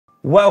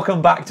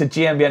Welcome back to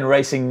GMBN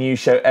Racing News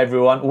Show,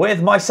 everyone,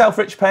 with myself,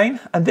 Rich Payne,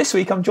 and this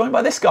week I'm joined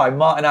by this guy,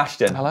 Martin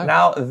Ashton. Hello.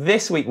 Now,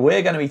 this week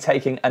we're going to be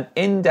taking an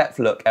in-depth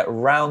look at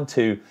round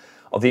 2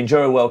 of the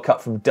Enduro World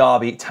Cup from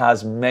Derby,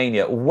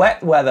 Tasmania.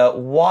 Wet weather,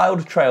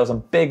 wild trails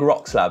and big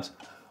rock slabs.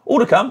 All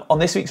to come on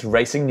this week's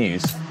Racing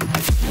News.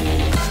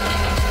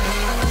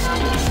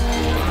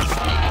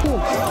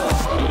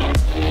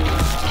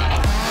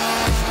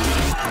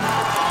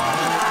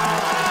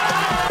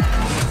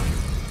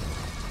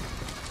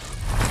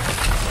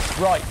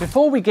 Right,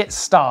 before we get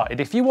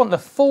started, if you want the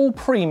full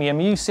premium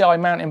UCI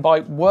Mountain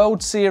Bike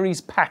World Series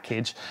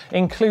package,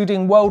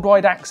 including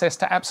worldwide access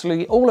to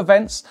absolutely all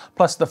events,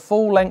 plus the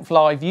full-length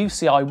live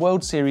UCI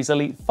World Series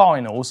Elite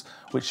Finals,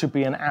 which should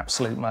be an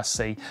absolute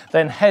must-see,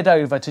 then head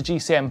over to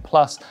GCN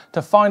Plus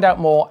to find out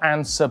more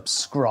and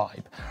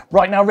subscribe.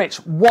 Right, now, Rich,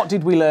 what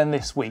did we learn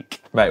this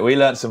week? Mate, we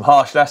learnt some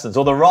harsh lessons,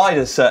 or the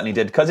riders certainly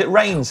did, because it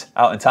rains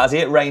out in Tassie.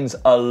 It rains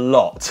a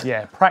lot.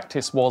 Yeah,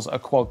 practice was a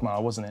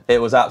quagmire, wasn't it? It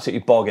was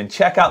absolutely bogging.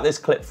 Check out this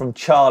clip from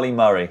Charlie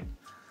Murray.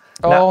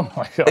 Oh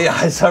my God.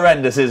 Yeah, it's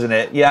horrendous, isn't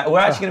it? Yeah, we're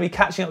actually going to be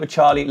catching up with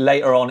Charlie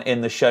later on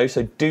in the show,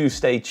 so do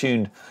stay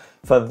tuned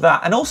for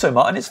that. And also,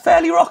 Martin, it's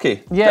fairly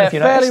rocky. Yeah,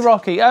 fairly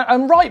rocky.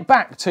 And right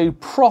back to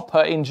proper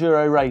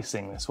enduro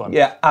racing, this one.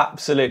 Yeah,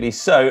 absolutely.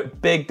 So,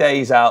 big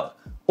days out,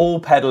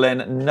 all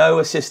pedalling, no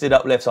assisted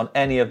uplifts on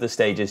any of the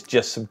stages,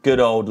 just some good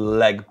old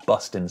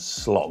leg-busting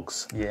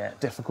slogs. Yeah,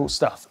 difficult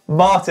stuff.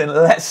 Martin,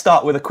 let's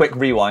start with a quick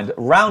rewind.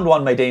 Round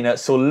 1 Medina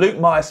saw Luke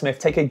Meyer-Smith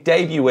take a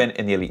debut win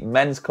in the elite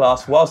men's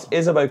class, whilst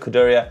Isabeau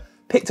Corderia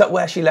picked up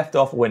where she left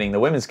off, winning the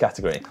women's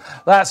category.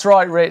 That's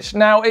right, Rich.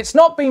 Now, it's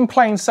not been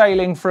plain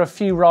sailing for a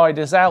few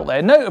riders out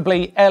there,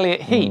 notably Elliot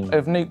Heap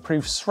of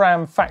Nuke-Proof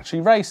SRAM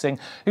Factory Racing,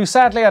 who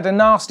sadly had a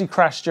nasty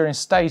crash during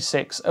stage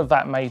 6 of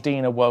that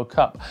Medina World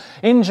Cup,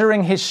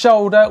 injuring his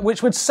shoulder,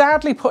 which would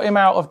sadly put him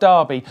out of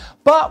Derby.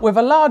 But with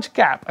a large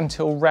gap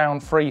until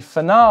round 3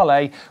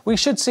 finale, we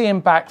should see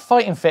him back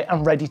fighting fit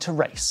and ready to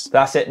race.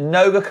 That's it.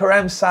 Noga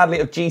Karem,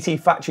 sadly, of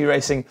GT Factory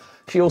Racing,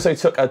 she also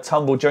took a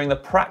tumble during the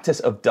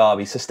practice of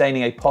Derby,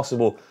 sustaining a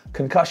possible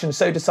concussion,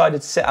 so decided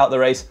to sit out the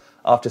race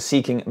after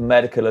seeking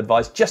medical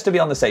advice, just to be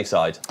on the safe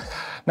side.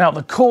 Now,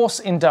 the course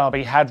in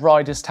Derby had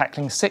riders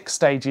tackling 6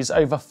 stages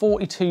over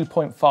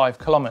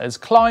 42.5 kilometres,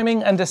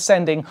 climbing and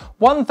descending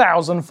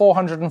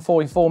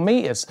 1,444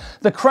 metres.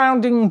 The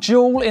crowning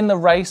jewel in the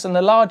race and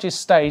the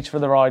largest stage for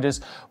the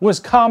riders was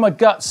Karma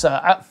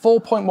Gutsa at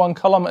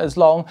 4.1 kilometres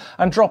long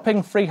and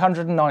dropping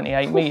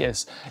 398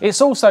 metres.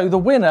 It's also the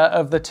winner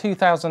of the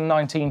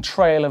 2019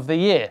 Trail of the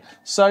Year,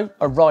 so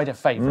a rider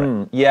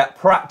favourite. Yeah,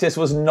 practice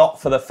was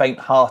not for the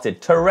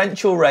faint-hearted. Torrential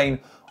rain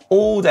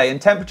all day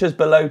and temperatures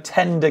below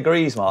 10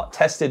 degrees mark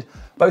tested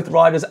both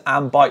riders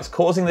and bikes,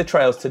 causing the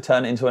trails to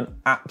turn into an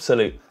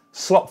absolute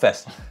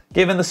slopfest.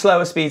 Given the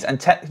slower speeds and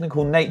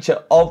technical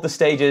nature of the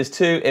stages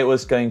too, it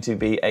was going to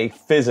be a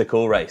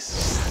physical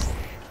race.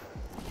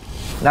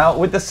 Now,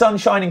 with the sun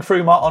shining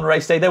through on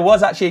race day, there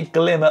was actually a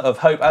glimmer of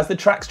hope as the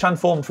tracks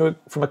transformed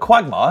from a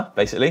quagmire,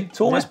 basically,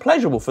 to almost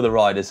pleasurable for the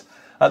riders,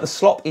 the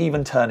slop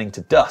even turning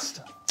to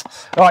dust.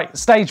 Right,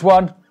 stage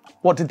 1.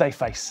 What did they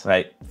face?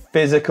 Right,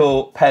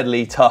 physical,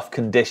 pedally, tough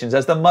conditions.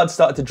 As the mud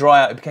started to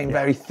dry out, it became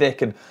very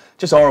thick and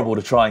just horrible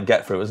to try and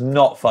get through. It was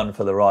not fun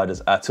for the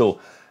riders at all.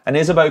 And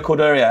Isabeau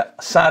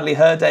Corderia, sadly,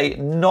 her day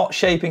not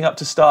shaping up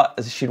to start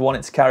as she'd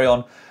wanted to carry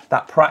on.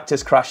 That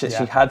practice crash that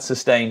she had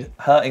sustained,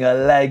 hurting her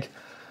leg,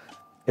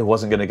 it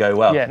wasn't going to go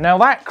well. Yeah, now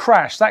that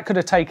crash, that could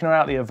have taken her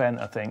out of the event,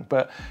 I think.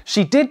 But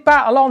she did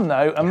battle on,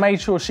 though, and made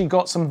sure she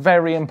got some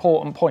very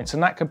important points.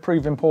 And that could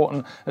prove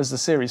important as the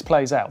series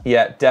plays out.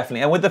 Yeah,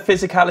 definitely. And with the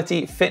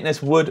physicality,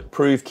 fitness would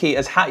prove key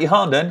as Hattie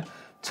Harnden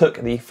took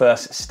the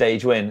first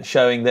stage win,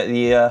 showing that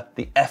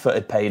the effort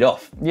had paid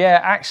off.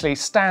 Yeah, actually,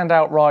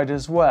 standout ride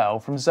as well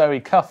from Zoe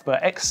Cuthbert,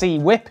 XC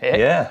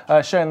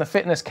Whippet, showing the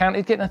fitness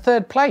counted, getting a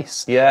 3rd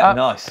place. Yeah,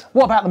 nice.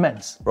 What about the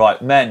men's?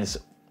 Right, men's.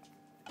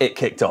 It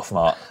kicked off,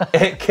 Mark.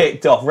 It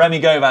kicked off.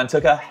 Remy Govan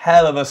took a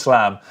hell of a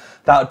slam.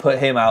 That would put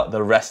him out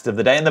the rest of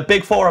the day. And the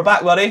big 4 are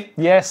back, buddy.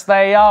 Yes,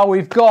 they are.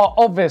 We've got,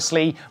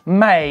 obviously,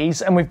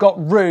 Mays and we've got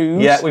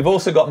Ruse. Yeah, we've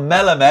also got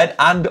Melamed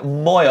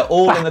and Moya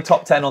all in the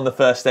top 10 on the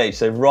first stage.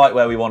 So right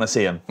where we want to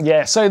see them.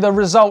 Yeah, so the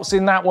results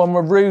in that one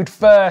were Rude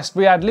first.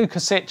 We had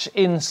Lukasic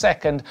in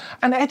 2nd.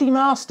 And Eddie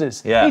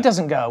Masters. Yeah. He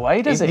doesn't go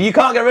away, does he? You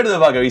can't get rid of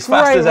the bugger. He's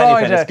fast as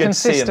anything. It's good to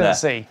see him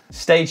there.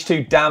 Stage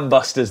 2 Dam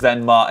Busters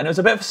then, Mark. And it was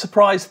a bit of a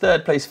surprise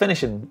 3rd place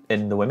finish in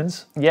the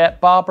women's. Yeah,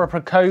 Barbara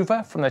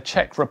Prokova from the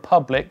Czech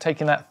Republic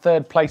taking that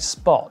 3rd place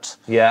spot.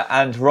 Yeah,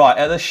 and right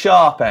at the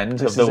sharp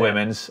end of the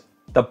women's,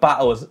 the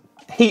battle was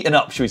heating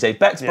up, should we say.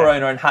 Bex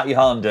Barona and Hattie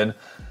Harnden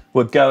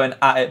were going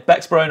at it.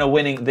 Bex Barona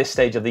winning this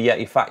stage of the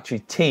Getty factory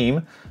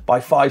team by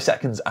 5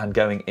 seconds and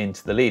going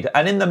into the lead.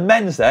 And in the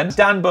men's then,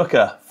 Dan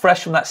Booker,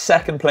 fresh from that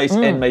second place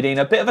in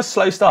Medina. Bit of a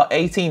slow start,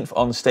 18th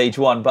on stage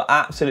 1, but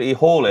absolutely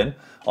hauling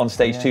on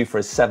stage 2 for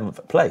his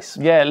 7th place.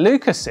 Yeah,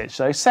 Lukasic,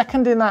 though,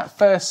 second in that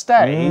first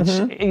stage.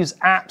 He's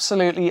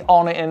absolutely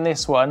on it in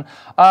this one.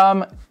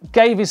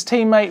 Gave his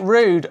teammate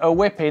Rude a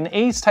whipping.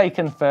 He's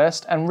taken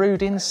first and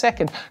Rude in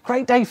second.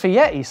 Great day for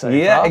Getty so far.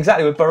 Yeah,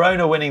 exactly. With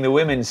Barona winning the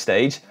women's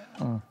stage,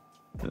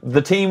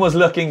 the team was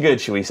looking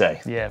good, shall we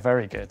say? Yeah,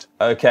 very good.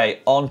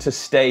 Okay, on to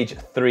stage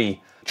 3.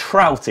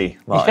 Trouty,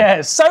 Martin. Yeah,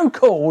 it's so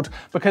called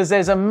because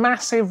there's a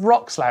massive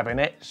rock slab in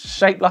it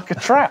shaped like a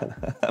trout.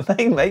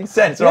 Makes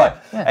sense, right.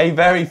 Yeah. A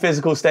very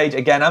physical stage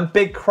again and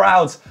big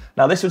crowds.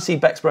 Now this would see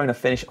Bex Barona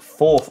finish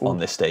 4th on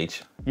this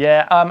stage.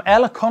 Yeah,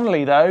 Ella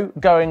Connolly, though,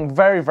 going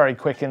very, very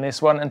quick in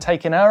this one and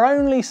taking her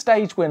only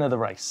stage win of the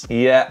race.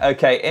 Yeah,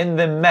 okay, in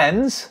the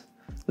men's,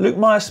 Luke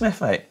Meyer-Smith,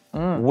 mate,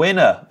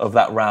 winner of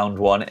that round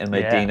 1 in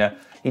Medina.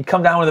 Yeah. He'd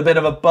come down with a bit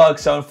of a bug,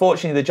 so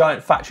unfortunately the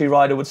giant factory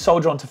rider would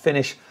soldier on to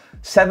finish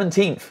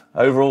 17th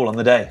overall on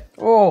the day.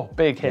 Oh,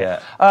 big hit.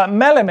 Yeah.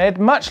 Melamed,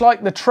 much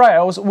like the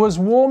trails, was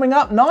warming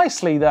up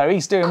nicely, though.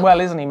 He's doing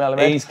well, isn't he,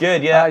 Melamed? He's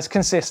good, yeah. He's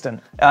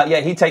consistent. Yeah,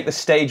 he'd take the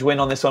stage win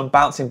on this one,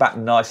 bouncing back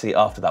nicely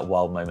after that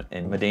wild moment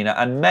in Medina.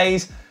 And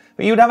Mays,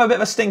 he would have a bit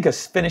of a stinker,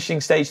 finishing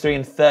stage 3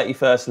 in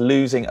 31st,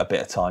 losing a bit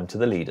of time to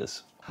the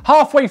leaders.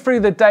 Halfway through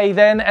the day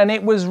then, and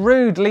it was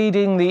Rude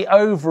leading the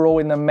overall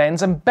in the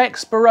men's and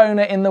Bex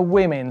Barona in the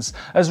women's,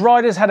 as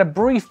riders had a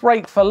brief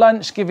break for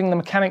lunch, giving the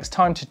mechanics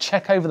time to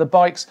check over the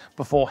bikes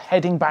before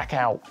heading back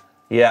out.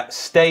 Yeah,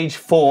 stage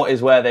 4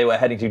 is where they were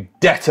heading to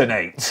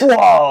detonate.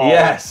 Whoa!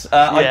 Yes,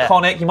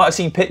 iconic. You might have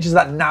seen pictures of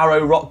that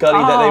narrow rock gully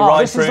that they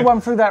ride through. This is the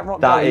one through that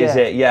rock gully. That is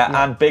it,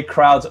 yeah, and big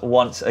crowds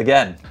once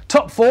again.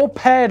 Top 4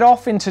 paired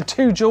off into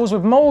 2 duels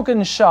with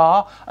Morgan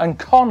Shah and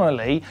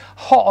Connolly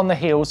hot on the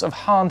heels of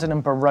Harnden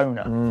and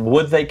Barona.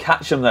 Would they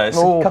catch them though? It's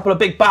a couple of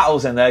big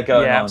battles in there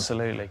going on. Yeah,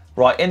 absolutely.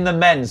 Right, in the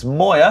men's,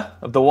 Moya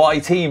of the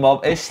YT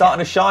mob is starting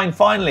to shine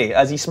finally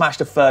as he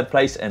smashed a 3rd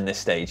place in this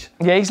stage.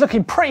 Yeah, he's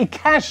looking pretty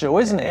casual,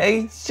 isn't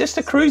he? He's just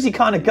a cruisy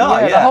kind of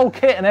guy. Yeah, the whole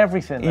kit and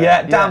everything. There.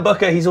 Yeah, Dan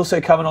Booker, he's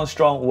also coming on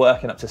strong,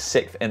 working up to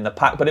 6th in the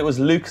pack, but it was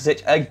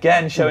Lukasic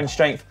again showing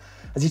strength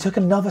as he took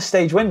another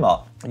stage win,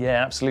 Mark.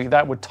 Yeah, absolutely.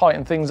 That would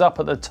tighten things up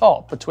at the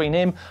top between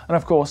him and,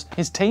 of course,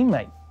 his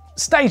teammate.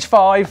 Stage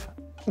 5,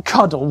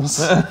 Cuddles.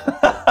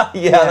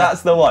 yeah,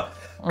 that's the one.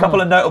 A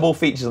couple of notable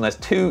features on this.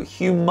 2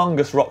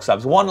 humongous rock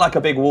slabs. One like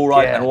a big wall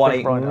ride and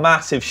one a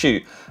massive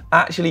chute.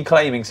 Actually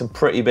claiming some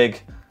pretty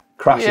big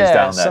crashes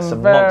down there.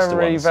 Some monster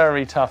ones.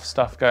 Very tough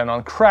stuff going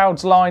on.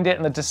 Crowds lined it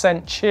and the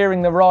descent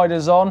cheering the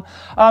riders on.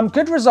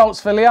 Good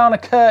results for Liana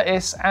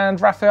Curtis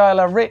and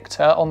Rafaela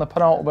Richter on the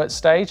penultimate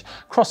stage,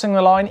 crossing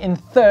the line in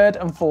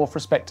 3rd and 4th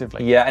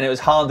respectively. Yeah, and it was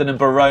Harnden and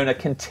Barona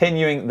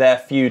continuing their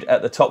feud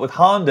at the top, with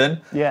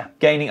Harnden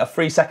gaining a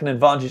 3-second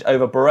advantage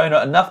over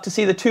Barona, enough to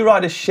see the 2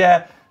 riders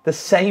share the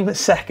same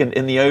second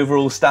in the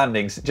overall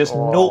standings, just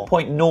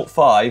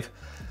 0.05.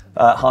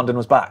 Harnden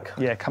was back.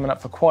 Yeah, coming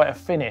up for quite a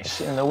finish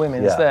in the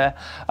women's there.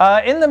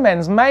 In the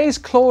men's, Mays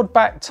clawed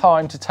back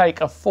time to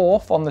take a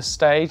 4th on the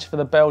stage for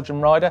the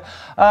Belgian rider,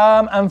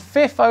 and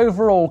 5th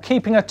overall,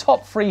 keeping a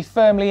top 3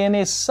 firmly in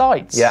his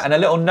sights. Yeah, and a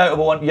little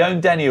notable one, Jon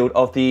Denield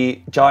of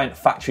the Giant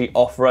Factory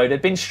Off-Road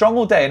had been strong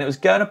all day and it was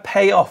going to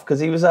pay off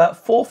because he was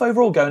 4th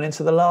overall going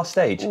into the last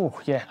stage. Ooh,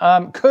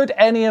 yeah. Could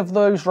any of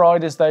those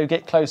riders, though,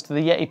 get close to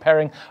the Getty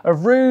pairing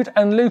of Rude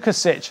and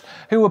Lukasic,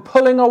 who were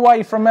pulling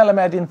away from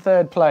Melamed in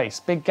 3rd place?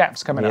 Big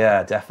gaps coming up.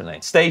 Yeah,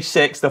 definitely. Stage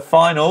 6, the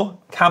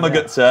final,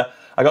 Kamagutsa.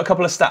 I got a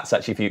couple of stats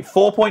actually for you.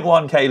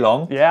 4.1k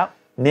long. Yeah.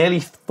 Nearly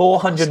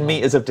 400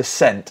 metres of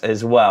descent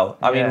as well.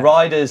 I mean,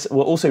 riders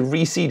were also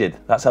reseeded.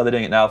 That's how they're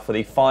doing it now for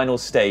the final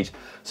stage.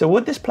 So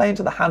would this play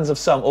into the hands of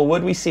some, or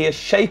would we see a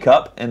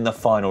shake-up in the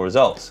final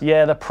results?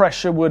 Yeah, the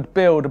pressure would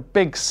build. A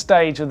big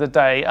stage of the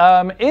day.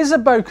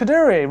 Isabeau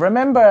Kaduri,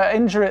 remember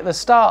injury at the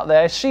start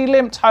there. She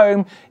limped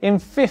home in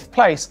 5th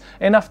place,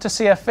 enough to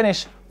see her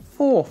finish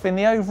 4th in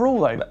the overall,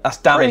 though. That's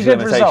damage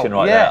limitation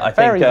right there. I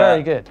think,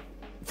 very good.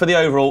 For the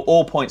overall,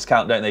 all points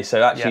count, don't they?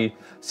 So actually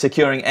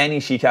securing any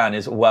she can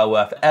is well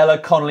worth it. Ella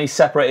Connolly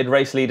separated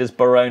race leaders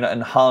Barona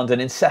and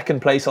Harnden in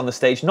 2nd place on the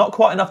stage. Not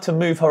quite enough to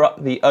move her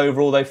up the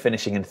overall, though,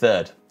 finishing in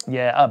 3rd.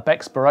 Yeah,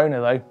 Bex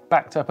Barona, though,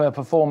 backed up her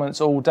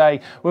performance all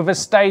day with a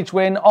stage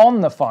win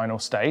on the final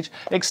stage,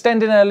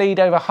 extending her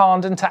lead over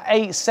Harnden to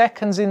 8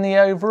 seconds in the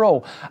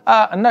overall.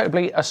 And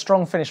notably, a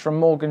strong finish from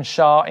Morgan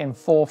Shah in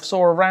 4th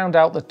saw her round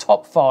out the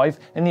top 5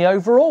 in the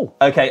overall.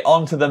 OK,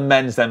 on to the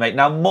men's then, mate.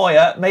 Now,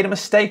 Moya made a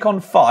mistake on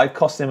 5,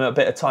 costing him a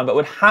bit of time, but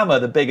would hammer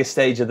the biggest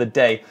stage of the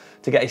day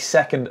to get a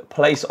 2nd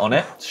place on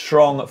it.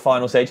 Strong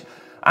final stage.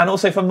 And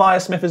also for Maya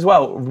Smith as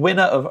well,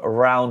 winner of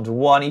round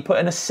 1. He put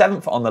in a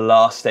 7th on the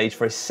last stage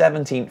for his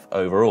 17th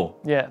overall.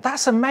 Yeah,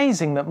 that's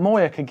amazing that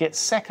Moya could get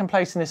 2nd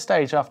place in this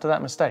stage after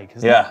that mistake,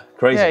 isn't it? Yeah,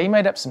 crazy. Yeah, he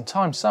made up some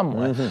time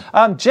somewhere.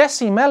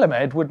 Jesse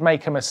Melamed would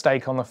make a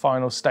mistake on the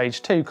final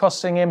stage too,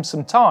 costing him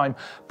some time,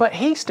 but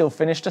he still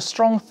finished a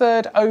strong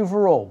 3rd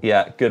overall.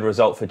 Yeah, good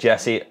result for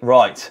Jesse.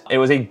 Right, it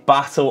was a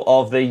battle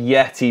of the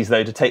Yetis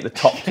though to take the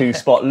top 2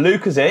 spot.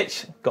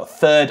 Lukasic got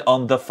 3rd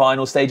on the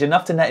final stage,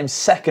 enough to net him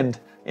 2nd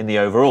in the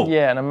overall.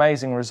 Yeah, an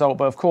amazing result.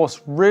 But of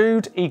course,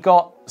 Rude, he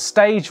got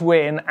stage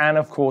win and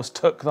of course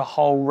took the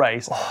whole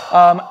race.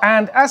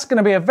 And that's going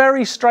to be a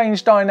very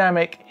strange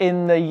dynamic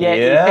in the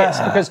Yeti hits,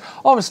 because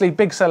obviously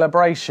big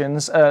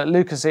celebrations,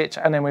 Lukasic,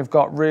 and then we've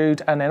got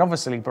Rude, and then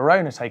obviously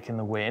Barona taking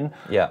the win.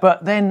 Yeah.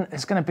 But then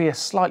there's going to be a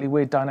slightly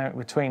weird dynamic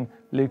between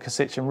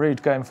Lukasic and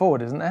Rude going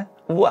forward, isn't there?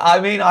 Well,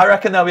 I mean, I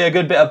reckon there'll be a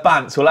good bit of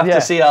bants. We'll have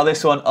to see how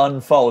this one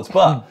unfolds.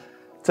 But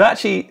to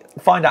actually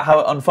find out how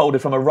it unfolded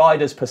from a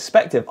rider's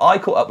perspective, I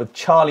caught up with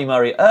Charlie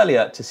Murray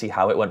earlier to see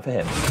how it went for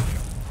him.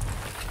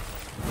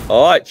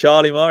 All right,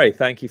 Charlie Murray,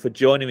 thank you for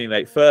joining me,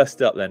 mate.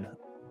 First up then,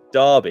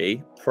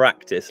 Derby,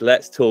 practice.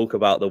 Let's talk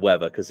about the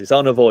weather, because it's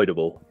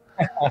unavoidable.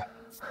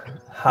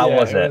 How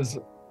was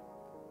it?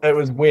 It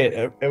was wet.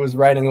 It was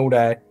raining all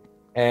day,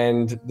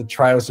 and the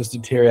trails just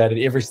deteriorated.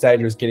 Every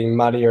stage was getting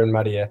muddier and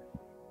muddier,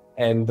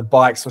 and the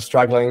bikes were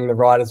struggling, the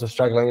riders were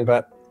struggling,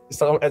 but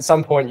at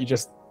some point you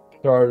just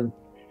throw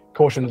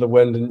caution to the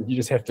wind and you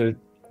just have to,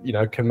 you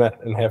know, commit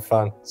and have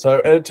fun. So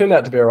it turned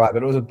out to be all right,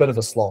 but it was a bit of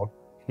a slog.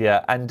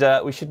 Yeah, and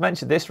we should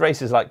mention this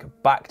race is like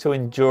back to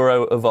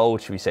enduro of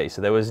old, should we say.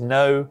 So there was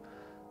no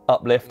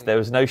uplift, there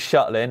was no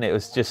shuttling, it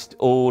was just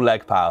all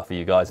leg power for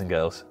you guys and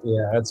girls.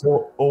 Yeah, it's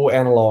all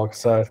analog.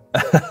 So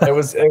it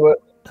was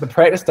the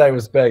practice day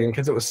was big, and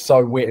because it was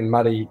so wet and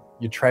muddy,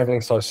 you're traveling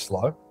so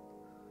slow.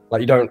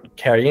 Like, you don't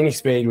carry any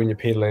speed when you're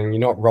pedaling, you're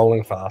not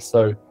rolling fast.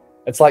 So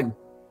it's like,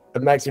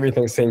 it makes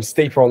everything seem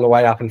steeper on the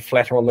way up and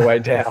flatter on the way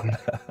down.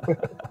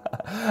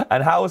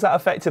 And how was that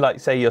affected, like,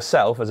 say,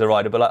 yourself as a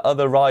rider, but like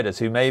other riders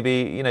who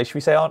maybe, you know, should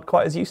we say, aren't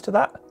quite as used to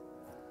that?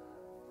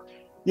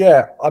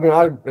 Yeah, I mean,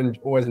 I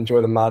always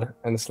enjoy the mud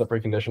and the slippery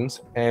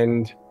conditions.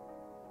 And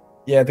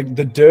yeah, the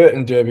dirt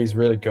in Derby is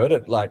really good.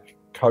 It like,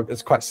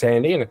 it's quite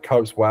sandy and it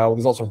copes well.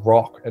 There's lots of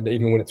rock, and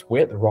even when it's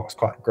wet, the rock's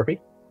quite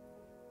grippy.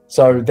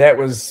 So that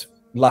was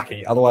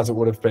lucky. Otherwise, it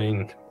would have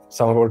been,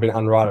 some of it would have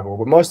been unrideable.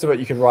 But most of it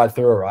you could ride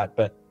through all right.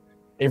 But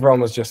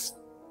everyone was just,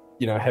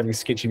 you know, having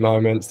sketchy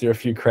moments. There were a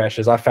few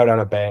crashes. I fell down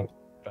a bank.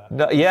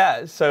 No,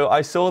 yeah, so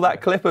I saw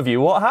that clip of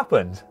you. What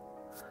happened?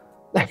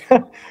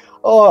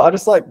 Oh, I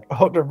just like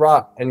hooked a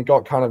rut and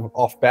got kind of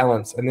off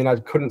balance, and then I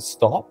couldn't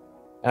stop.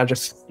 And I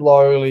just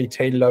slowly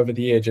teetered over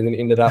the edge and then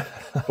ended up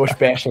bush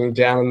bashing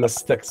down the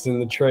sticks in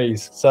the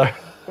trees. So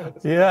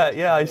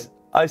yeah,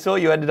 I saw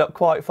you ended up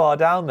quite far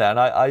down there, and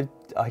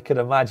I could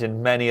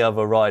imagine many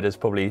other riders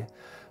probably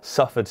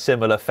suffered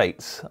similar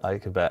fates, I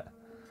could bet.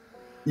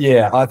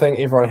 Yeah, I think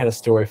everyone had a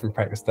story from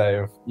practice day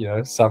of, you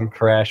know, some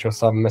crash or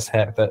some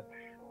mishap that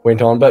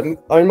went on. But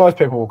I mean, most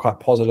people were quite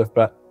positive,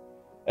 but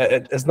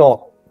it's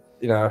not,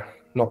 you know,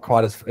 not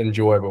quite as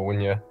enjoyable when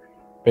you've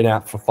been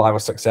out for 5 or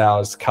 6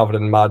 hours covered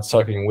in mud,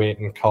 soaking wet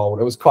and cold.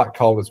 It was quite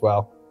cold as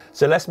well.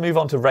 So let's move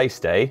on to race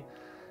day.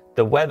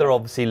 The weather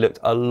obviously looked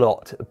a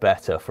lot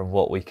better from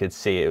what we could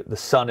see. The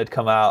sun had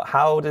come out.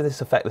 How did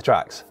this affect the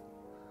tracks?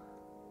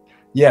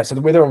 Yeah, so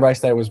the weather on race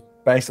day was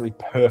basically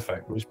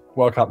perfect. We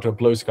woke up to a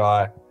blue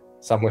sky,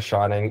 sun was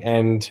shining,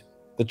 and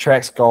the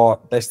tracks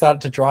they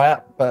started to dry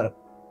up, but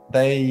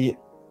they,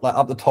 like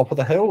up the top of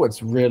the hill,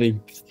 it's really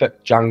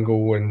thick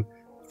jungle and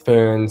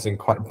ferns and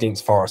quite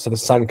dense forest, so the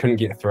sun couldn't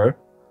get through.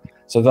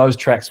 So those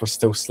tracks were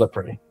still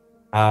slippery.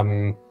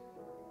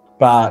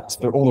 But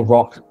all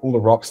the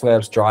rock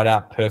slabs dried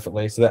out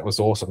perfectly, so that was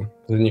awesome.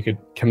 Then you could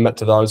commit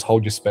to those,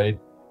 hold your speed.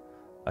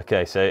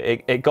 Okay, so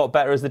it got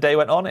better as the day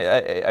went on?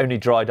 It only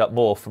dried up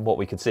more from what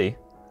we could see?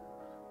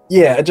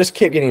 Yeah, it just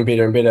kept getting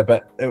better and better,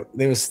 but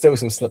there was still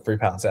some slippery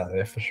parts out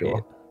there for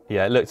sure.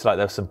 Yeah, it looked like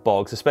there were some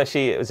bogs,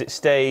 especially, was it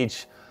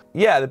stage,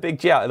 the big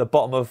G out at the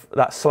bottom of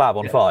that slab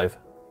on 5?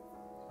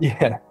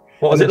 Yeah.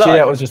 What was it like? The G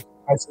out was just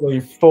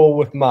basically full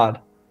with mud,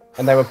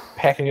 and they were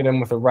packing it in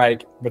with a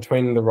rake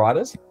between the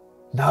riders.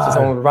 No. So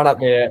someone would run up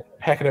there,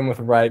 pack it in with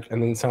a rake,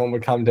 and then someone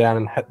would come down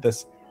and hit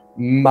this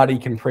muddy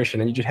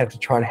compression, and you just have to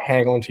try and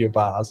hang on to your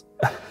bars.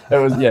 It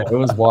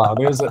was wild.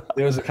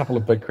 There was a couple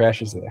of big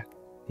crashes there.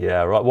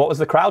 Yeah, right. What was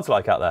the crowds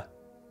like out there?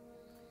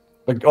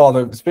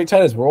 The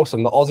spectators were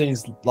awesome. The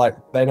Aussies, like,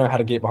 they know how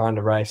to get behind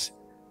a race.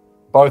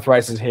 Both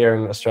races here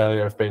in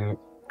Australia have been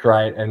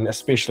great, and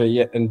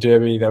especially in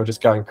Derby, they were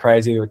just going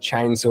crazy. There were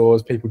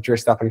chainsaws, people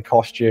dressed up in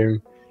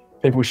costume,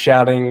 people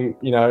shouting,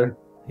 you know,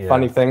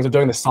 funny things, or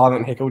doing the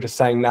silent heckle, just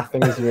saying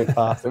nothing as you went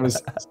past. It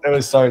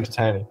was so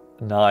entertaining.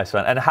 Nice,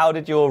 man. And how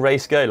did your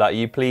race go? Like,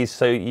 you pleased?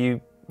 So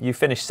you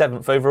finished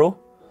 7th overall?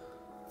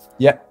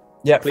 Yeah,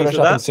 finished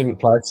up in 7th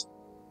place.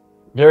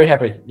 Very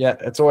happy. Yeah,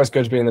 it's always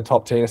good to be in the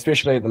top 10,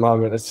 especially at the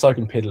moment. It's so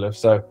competitive.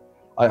 So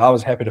I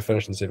was happy to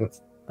finish in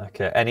 7th.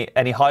 Okay.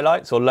 Any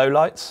highlights or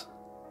lowlights?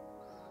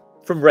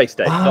 from race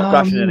day, not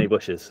crashing in any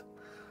bushes?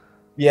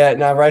 Yeah,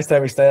 no, race day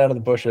we stayed out of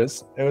the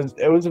bushes.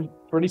 It was a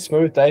pretty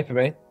smooth day for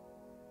me.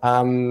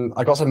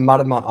 I got some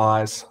mud in my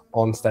eyes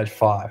on stage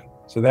 5,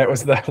 so that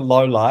was the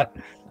low light.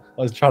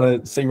 I was trying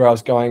to see where I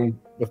was going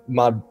with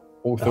mud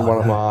all through one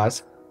of my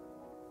eyes.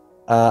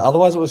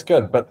 Otherwise, it was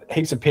good, but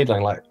heaps of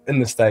pedaling like in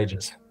the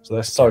stages, so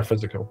they're so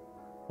physical.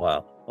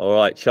 Wow. All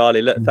right,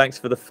 Charlie, look, thanks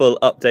for the full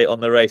update on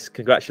the race.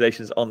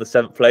 Congratulations on the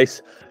 7th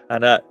place,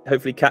 and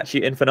hopefully catch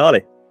you in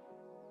finale.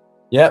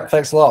 Yeah,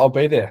 thanks a lot. I'll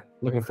be there.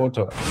 Looking forward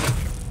to it.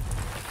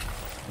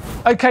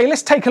 Okay,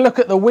 let's take a look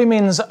at the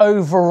women's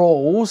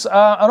overalls.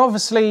 And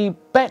obviously,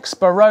 Bex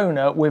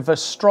Barona with a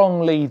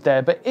strong lead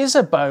there, but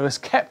Isabeau has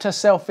kept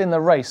herself in the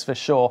race for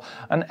sure.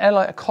 And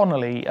Ella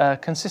Connolly,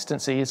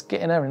 consistency is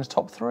getting her in the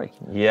top 3.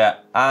 Yeah,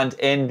 and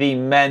in the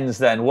men's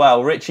then,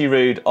 well, Richie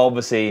Rude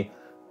obviously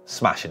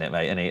smashing it,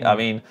 mate, isn't he? I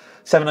mean,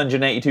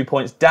 782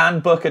 points. Dan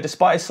Booker,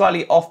 despite a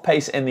slightly off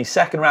pace in the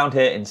second round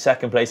here, in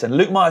 2nd place. And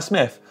Luke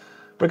Meyer-Smith,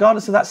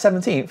 regardless of that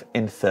 17th,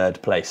 in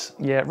 3rd place.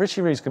 Yeah,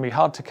 Richie Rude's going to be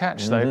hard to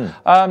catch, though.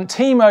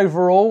 Team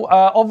overall,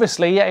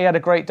 obviously, yeah, he had a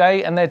great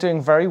day, and they're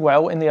doing very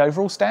well in the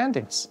overall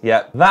standings.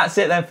 Yeah, that's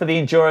it then for the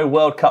Enduro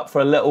World Cup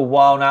for a little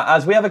while now,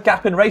 as we have a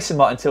gap in racing,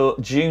 Mark, until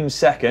June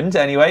 2nd,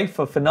 anyway,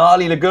 for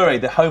Finale Ligure,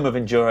 the home of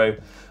Enduro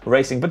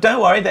racing. But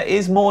don't worry, there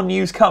is more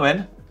news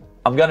coming.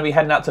 I'm going to be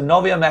heading out to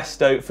Novia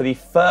Mesto for the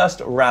first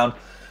round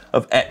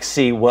of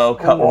XC World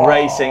Cup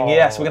racing.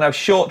 Yes, we're going to have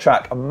short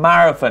track, a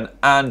marathon,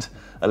 and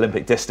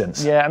Olympic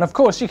distance. Yeah, and of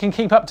course you can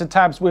keep up to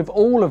tabs with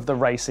all of the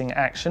racing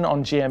action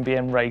on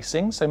GMBN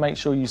Racing, so make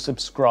sure you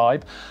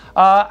subscribe.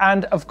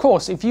 And of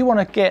course, if you want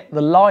to get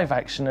the live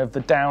action of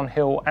the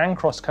downhill and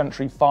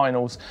cross-country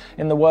finals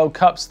in the World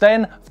Cups,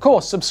 then of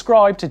course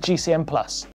subscribe to GCN+.